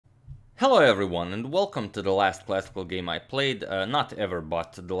Hello everyone, and welcome to the last classical game I played. Not ever,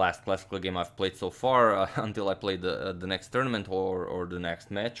 but the last classical game I've played so far, until I played the next tournament or the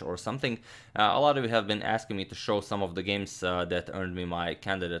next match or something. A lot of you have been asking me to show some of the games that earned me my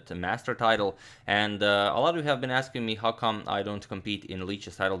candidate master title, and a lot of you have been asking me how come I don't compete in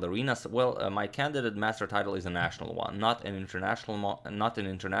Lich's titled arenas. Well, my candidate master title is a national one, not an international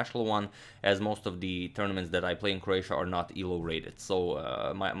one, as most of the tournaments that I play in Croatia are not ELO rated.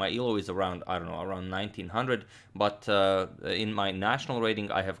 So my ELO is around, I don't know, around 1900, but in my national rating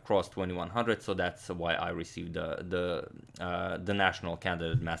I have crossed 2100, so that's why I received the national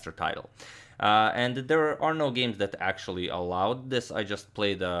candidate master title. And there are no games that actually allowed this. I just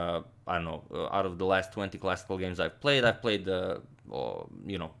played, I don't know, out of the last 20 classical games I've played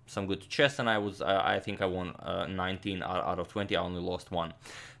you know, some good chess, and I think I won 19 out of 20. I only lost one.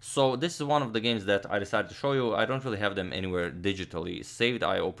 So this is one of the games that I decided to show you. I don't really have them anywhere digitally saved.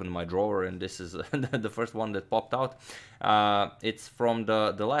 I opened my drawer and this is the first one that popped out. It's from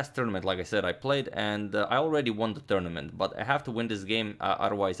the last tournament, like I said, I played, and I already won the tournament, but I have to win this game,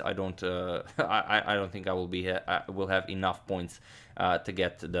 otherwise I don't I don't think I will have enough points to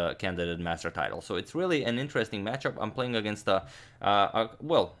get the candidate master title. So it's really an interesting matchup. I'm playing against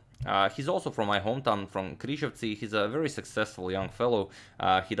he's also from my hometown, from Križevci. He's a very successful young fellow.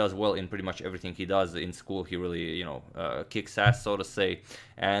 He does well in pretty much everything he does in school. He really, you know, kicks ass, so to say.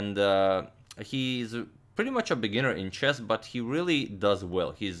 And he's pretty much a beginner in chess, but he really does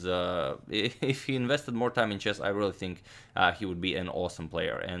well. He's if he invested more time in chess, I really think he would be an awesome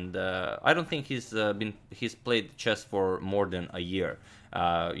player. And I don't think he's played chess for more than a year.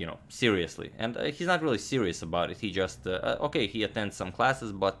 You know, seriously, and he's not really serious about it. He just okay, he attends some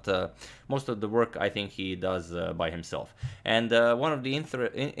classes, but most of the work I think he does by himself. And one of the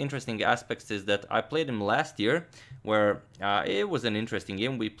interesting aspects is that I played him last year, where it was an interesting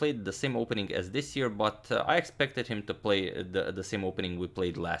game. We played the same opening as this year, but I expected him to play the same opening we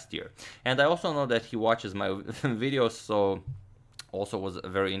played last year. And I also know that he watches my videos, so also was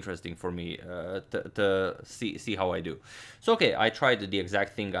very interesting for me to see how I do. So okay, I tried the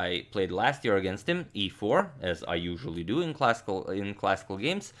exact thing I played last year against him, e4, as I usually do in classical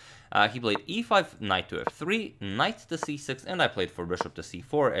games. He played e5, knight to f3, knight to c6, and I played for bishop to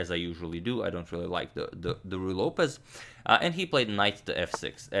c4, as I usually do. I don't really like the Ruy Lopez. And he played knight to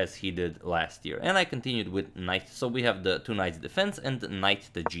f6, as he did last year. And I continued with knight, so we have the two knights defense and knight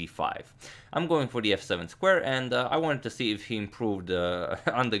to g5. I'm going for the f7 square, and I wanted to see if he improved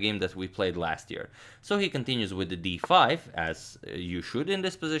on the game that we played last year. So he continues with the d5, as you should in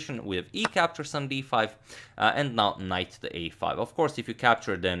this position. We have e captures on d5, and now knight to a5. Of course, if you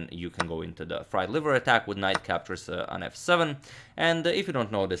capture, then you can go into the fried liver attack with knight captures on f7. And if you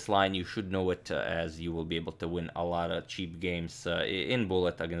don't know this line, you should know it, as you will be able to win a lot of cheap games in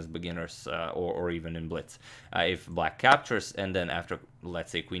bullet against beginners, or even in blitz. If black captures, and then after,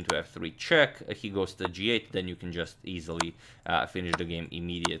 let's say, queen to f3 check, he goes to g8, then you can just easily finish the game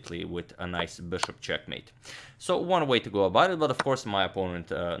immediately with a nice bishop checkmate. So one way to go about it, but of course my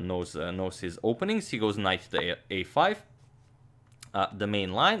opponent knows his openings. He goes knight to a5. The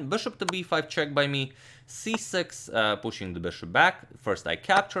main line, bishop to b5 check by me, c6, pushing the bishop back. First I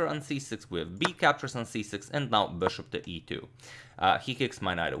capture on c6, we have b captures on c6, and now bishop to e2. He kicks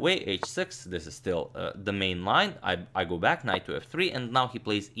my knight away, h6, this is still the main line. I go back, knight to f3, and now he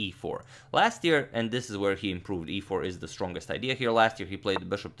plays e4. Last year, and this is where he improved, e4 is the strongest idea here. Last year he played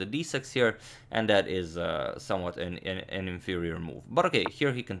bishop to d6 here, and that is somewhat an inferior move. But okay,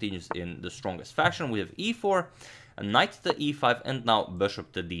 here he continues in the strongest fashion. We have e4, knight to e5, and now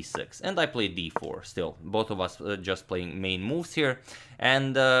bishop to d6, and I play d4 still. Both of us just playing main moves here.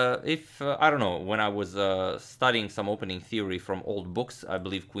 And I don't know, when I was studying some opening theory from old books, I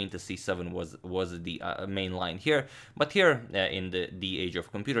believe queen to c7 was the main line here. But here in the age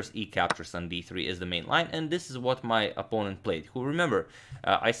of computers, e captures on d3 is the main line, and this is what my opponent played. Who, remember,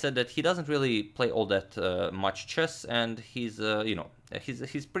 I said that he doesn't really play all that much chess, and he's you know,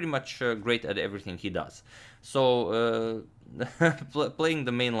 he's pretty much great at everything he does. So playing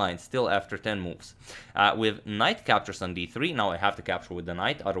the main line still after 10 moves. With knight captures on d3, now I have to capture with the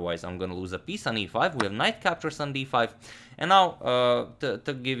knight, otherwise I'm going to lose a piece on e5. We have knight captures on d5, and now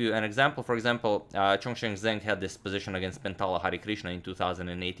to give you an example, for example, Chongsheng Zheng had this position against Pentala Harikrishna in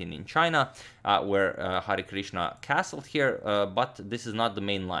 2018 in China, where Harikrishna castled here, but this is not the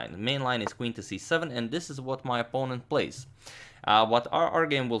main line. The main line is queen to c7, and this is what my opponent plays. But our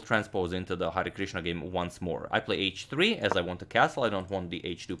game will transpose into the Harikrishna game once more. I play h3 as I want to castle. I don't want the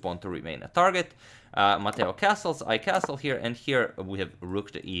h2 pawn to remain a target. Mateo castles, I castle here, and here we have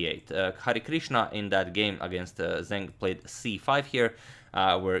rook to e8. Harikrishna in that game against Zheng played c5 here.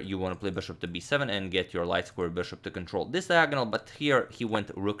 where you want to play bishop to b7 and get your light square bishop to control this diagonal, but here he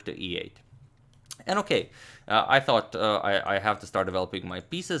went rook to e8. And okay, I thought I have to start developing my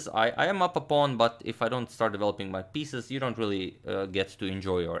pieces. I am up a pawn, but if I don't start developing my pieces, you don't really get to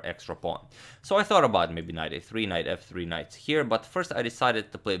enjoy your extra pawn. So I thought about maybe knight a3, knight f3, knights here, but first I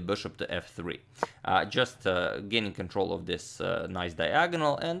decided to play bishop to f3, just gaining control of this nice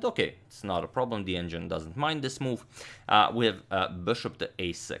diagonal, and okay, it's not a problem, the engine doesn't mind this move. We have bishop to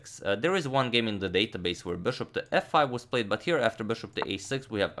a6. There is one game in the database where bishop to f5 was played, but here after bishop to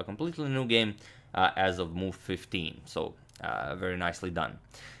a6 we have a completely new game as of move 15, so very nicely done.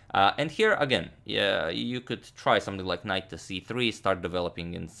 And here again, yeah, you could try something like knight to c3, start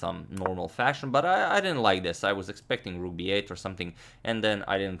developing in some normal fashion, but I didn't like this. I was expecting rook b8 or something, and then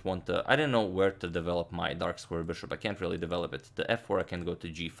I didn't know where to develop my dark square bishop. I can't really develop it to f4. I can go to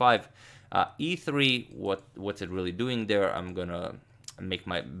g5. E3, what's it really doing there? I'm gonna make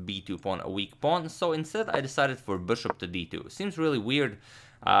my b2 pawn a weak pawn, so instead I decided for bishop to d2. Seems really weird,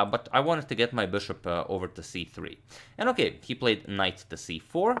 but I wanted to get my bishop over to c3. And okay, he played knight to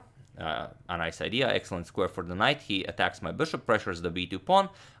c4, a nice idea, excellent square for the knight. He attacks my bishop, pressures the b2 pawn.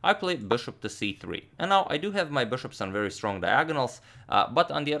 I played bishop to c3. And now I do have my bishops on very strong diagonals,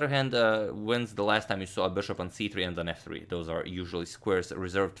 but on the other hand, when's the last time you saw a bishop on c3 and an f3? Those are usually squares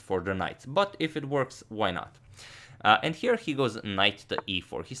reserved for the knights, but if it works, why not? And here he goes knight to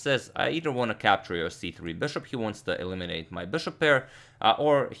e4. He says, I either want to capture your c3 bishop, he wants to eliminate my bishop pair,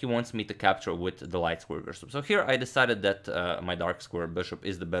 or he wants me to capture with the light square bishop. So here I decided that my dark square bishop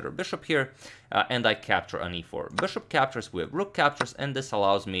is the better bishop here, and I capture on e4. Bishop captures with rook captures, and this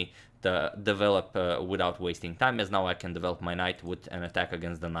allows me to develop without wasting time, as now I can develop my knight with an attack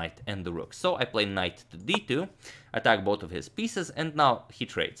against the knight and the rook. So I play knight to d2, attack both of his pieces, and now he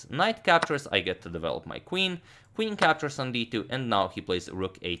trades. Knight captures, I get to develop my queen. Queen captures on d2, and now he plays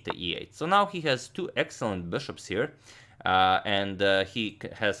rook 8 to e8. So now he has two excellent bishops here, and he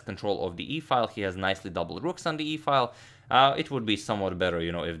has control of the e-file. He has nicely doubled rooks on the e-file. It would be somewhat better,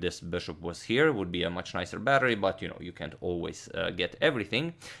 you know, if this bishop was here. It would be a much nicer battery, but, you know, you can't always get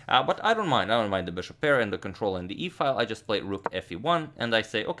everything. But I don't mind. I don't mind the bishop pair and the control and the e-file. I just play rook fe1, and I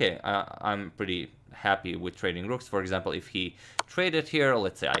say, okay, I'm pretty happy with trading rooks. For example, if he traded here,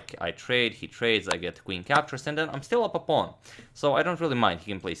 let's say I trade, he trades, I get queen captures, and then I'm still up a pawn. So I don't really mind.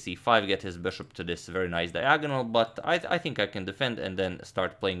 He can play c5, get his bishop to this very nice diagonal, but I think I can defend and then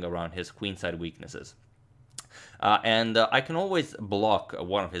start playing around his queenside weaknesses. And I can always block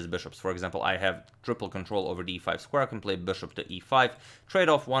one of his bishops. For example, I have triple control over the e5 square. I can play bishop to e5, trade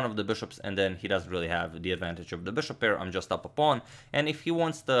off one of the bishops, and then he doesn't really have the advantage of the bishop pair. I'm just up a pawn. And if he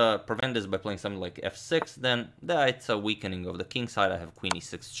wants to prevent this by playing something like f6, then it's a weakening of the king side. I have queen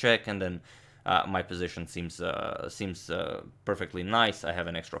e6 check, and then my position seems perfectly nice. I have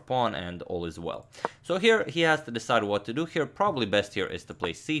an extra pawn, and all is well. So here he has to decide what to do here. Probably best here is to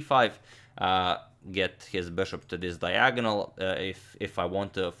play c5, get his bishop to this diagonal if I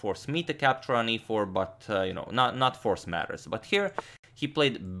want to force me to capture on e4, but you know, not force matters. But here he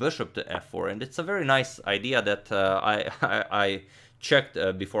played bishop to f4, and it's a very nice idea that I checked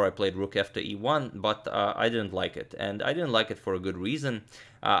before I played rook f to e1, but I didn't like it, and I didn't like it for a good reason.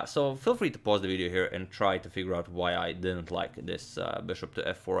 So feel free to pause the video here and try to figure out why I didn't like this bishop to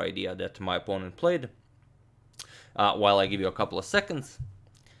f4 idea that my opponent played, while I give you a couple of seconds.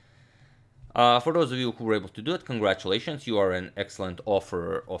 For those of you who were able to do it, congratulations, you are an excellent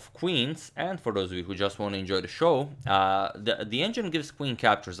offerer of queens. And for those of you who just want to enjoy the show, the engine gives queen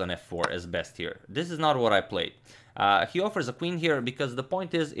captures on f4 as best here. This is not what I played. He offers a queen here because the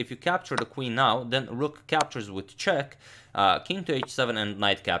point is, if you capture the queen now, then rook captures with check, king to h7, and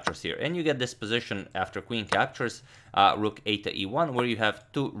knight captures here. And you get this position after queen captures, rook 8 to e1, where you have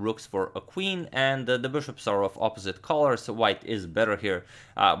two rooks for a queen, and the bishops are of opposite colors, so white is better here.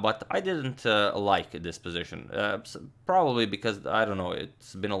 But I didn't like this position, probably because, I don't know,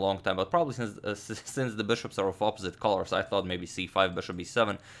 it's been a long time, but probably since the bishops are of opposite colors, I thought maybe c5, bishop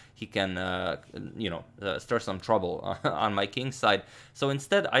b7, he can, you know, stir some trouble on my king side. So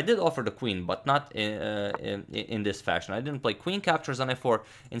instead, I did offer the queen, but not in this fashion. I didn't play queen captures on f4.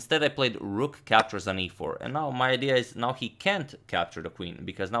 Instead, I played rook captures on e4. And now my idea is, now he can't capture the queen,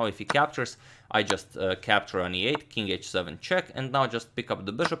 because now if he captures, I just capture on e8, king h7 check, and now just pick up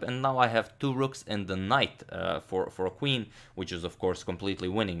the bishop, and now I have two rooks and the knight for a queen, which is of course completely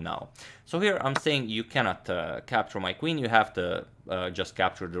winning now. So here I'm saying you cannot capture my queen, you have to just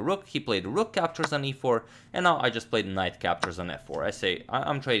captured the rook. He played rook captures on e4, and now I just played knight captures on f4. I say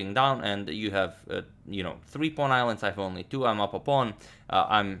I'm trading down, and you have you know, 3 pawn islands. I have only 2. I'm up a pawn.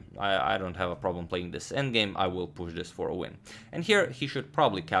 I don't have a problem playing this endgame. I will push this for a win. And here he should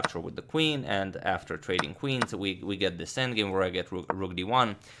probably capture with the queen, and after trading queens, we get this endgame where I get rook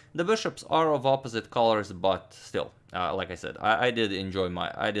d1. The bishops are of opposite colors, but still, like I said, I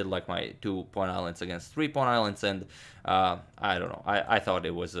did like my 2 pawn islands against 3 pawn islands, and I don't know, I thought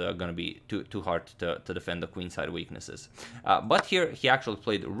it was gonna be too hard to defend the queenside weaknesses. But here he actually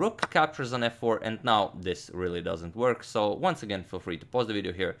played rook captures on f4, and now this really doesn't work. So once again, feel free to pause the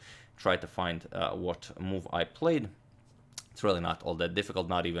video here, try to find what move I played. It's really not all that difficult,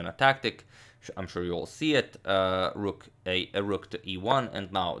 not even a tactic. I'm sure you all see it. Rook to e1,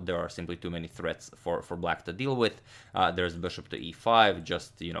 and now there are simply too many threats for black to deal with. There's bishop to e5,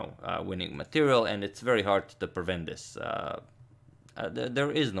 just, you know, winning material, and it's very hard to prevent this.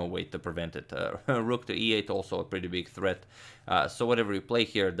 There is no way to prevent it. Rook to e8, also a pretty big threat. So whatever you play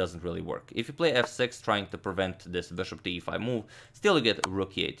here doesn't really work. If you play f6 trying to prevent this bishop to e5 move, still you get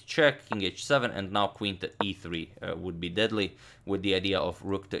rook e8 check, king h7, and now queen to e3 would be deadly, with the idea of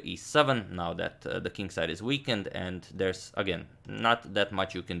rook to e7, now that the king side is weakened, and there's, again, not that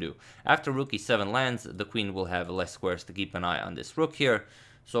much you can do. After rook e7 lands, the queen will have less squares to keep an eye on this rook here.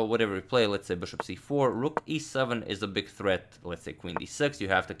 So whatever you play, let's say bishop c4, rook e7 is a big threat. Let's say queen d6, you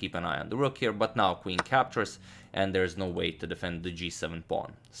have to keep an eye on the rook here, but now queen captures, and there's no way to defend the g7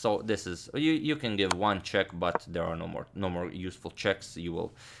 pawn. So this is, you can give one check, but there are no more useful checks. You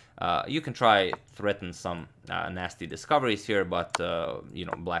can try threaten some nasty discoveries here, but you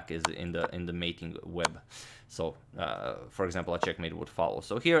know, black is in the mating web. So, for example, a checkmate would follow.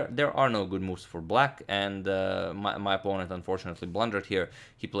 So here, there are no good moves for black, and my opponent unfortunately blundered here.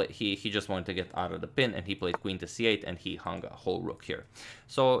 He just wanted to get out of the pin, and he played queen to c8, and he hung a whole rook here.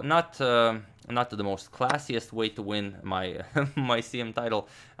 So not the most classiest way to win my my CM title,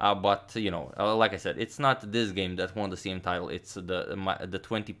 but you know, like I said, it's not this game that won the CM title. It's the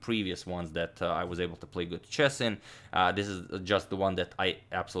 20 previous ones that I was able to play good chess in. This is just the one that I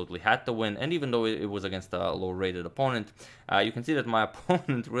absolutely had to win, and even though it was against a low-rated opponent, you can see that my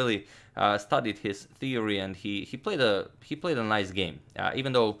opponent really studied his theory, and he played a nice game.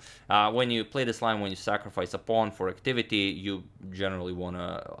 Even though when you play this line, when you sacrifice a pawn for activity, you generally want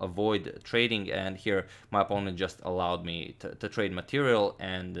to avoid trading, and here my opponent just allowed me to trade material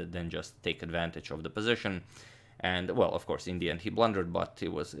and then just take advantage of the position. And, well, of course, in the end he blundered, but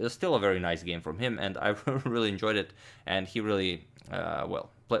it was still a very nice game from him, and I really enjoyed it, and he really,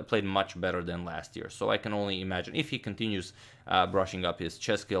 well, played much better than last year. So I can only imagine, if he continues brushing up his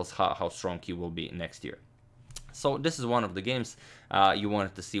chess skills, how strong he will be next year. So this is one of the games. You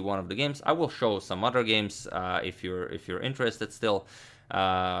wanted to see one of the games. I will show some other games if you're interested still.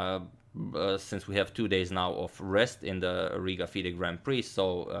 Since we have 2 days now of rest in the Riga FIDE Grand Prix,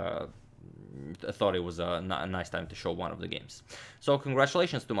 so I thought it was a nice time to show one of the games. So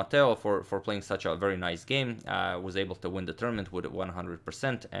congratulations to Mateo for playing such a very nice game. I was able to win the tournament with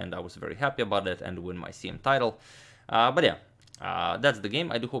 100%, and I was very happy about it, and win my CM title. But yeah, that's the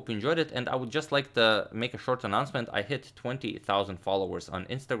game. I do hope you enjoyed it, and I would just like to make a short announcement. I hit 20,000 followers on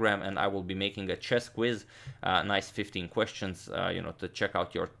Instagram, and I will be making a chess quiz, nice 15 questions, you know, to check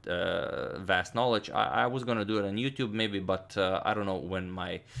out your vast knowledge. I was gonna do it on YouTube maybe, but I don't know when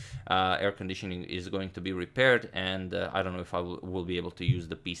my air conditioning is going to be repaired, and I don't know if I will be able to use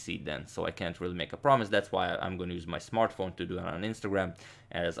the PC then, so I can't really make a promise. That's why I'm going to use my smartphone to do it on Instagram,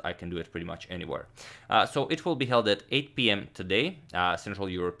 as I can do it pretty much anywhere. So it will be held at 8 p.m. today, Central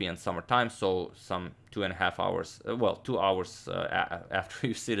European Summer Time, so some 2.5 hours, well, 2 hours after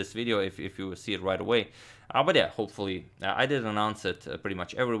you see this video, if you see it right away. But yeah, hopefully, I did announce it pretty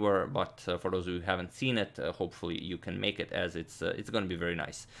much everywhere, but for those who haven't seen it, hopefully you can make it, as it's going to be very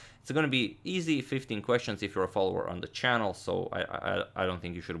nice. It's going to be easy, 15 questions if you're a follower on the channel, so I don't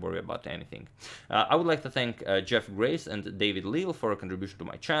think you should worry about anything. I would like to thank Jeff Grace and David Leal for a contribution to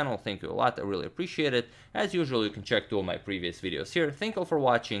my channel. Thank you a lot, I really appreciate it. As usual, you can check 2 of my previous videos here. Thank you all for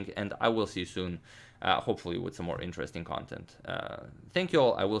watching, and I will see you soon, hopefully with some more interesting content. Thank you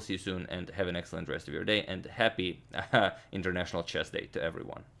all, I will see you soon, and have an excellent rest of your day, and happy International Chess Day to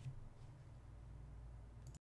everyone.